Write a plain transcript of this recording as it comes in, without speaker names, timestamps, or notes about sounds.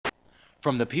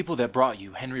From the people that brought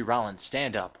you Henry Rollins'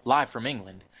 Stand Up, live from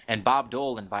England, and Bob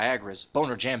Dole and Viagra's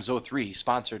Boner Jams '03,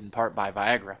 sponsored in part by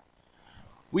Viagra,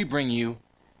 we bring you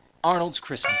Arnold's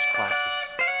Christmas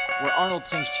Classics, where Arnold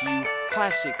sings to you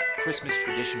classic Christmas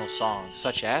traditional songs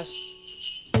such as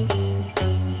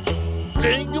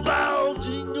Jingle bell,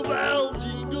 jingle bell,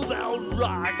 jingle bell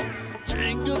rock.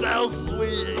 Jingle bells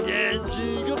swing and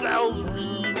jingle bells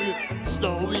ring.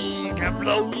 Snowing and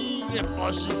blowing and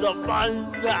bushes of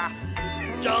fun.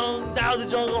 Down the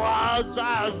jungle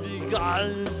has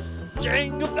begun.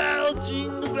 Jingle bell,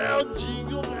 jingle bell,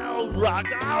 jingle bell rock.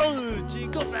 Oh,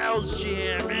 jingle bells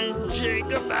jam and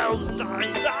jingle bells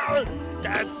time. Oh,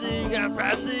 dancing and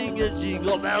prancing in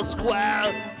Jingle Bell Square.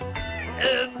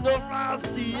 In the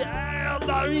frosty air,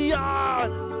 Maria.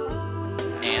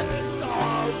 and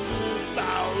Dogs with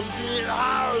bells in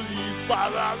holly, la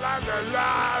la la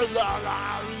la la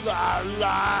la la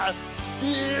la.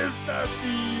 Tis the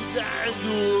season,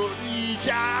 goody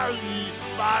jolly,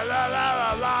 la la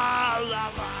la la la la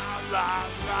la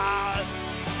la.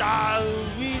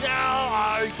 Down we now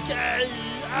are gay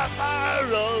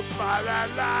apparel, la la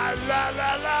la la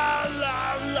la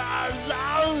la la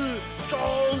la.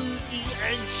 Jolly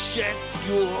ancient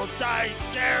Yuletide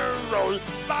carols,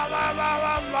 la la la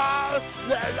la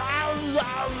la la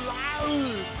la la.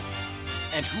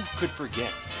 and who could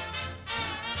forget?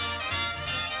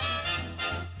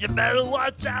 You better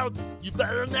watch out, you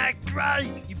better not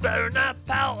cry, you better not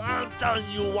pout, I'm telling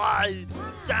you why.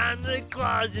 Santa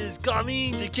Claus is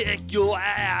coming to kick your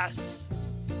ass.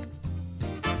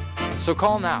 So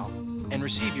call now and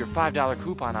receive your $5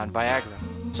 coupon on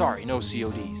Viagra. Sorry, no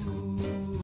CODs.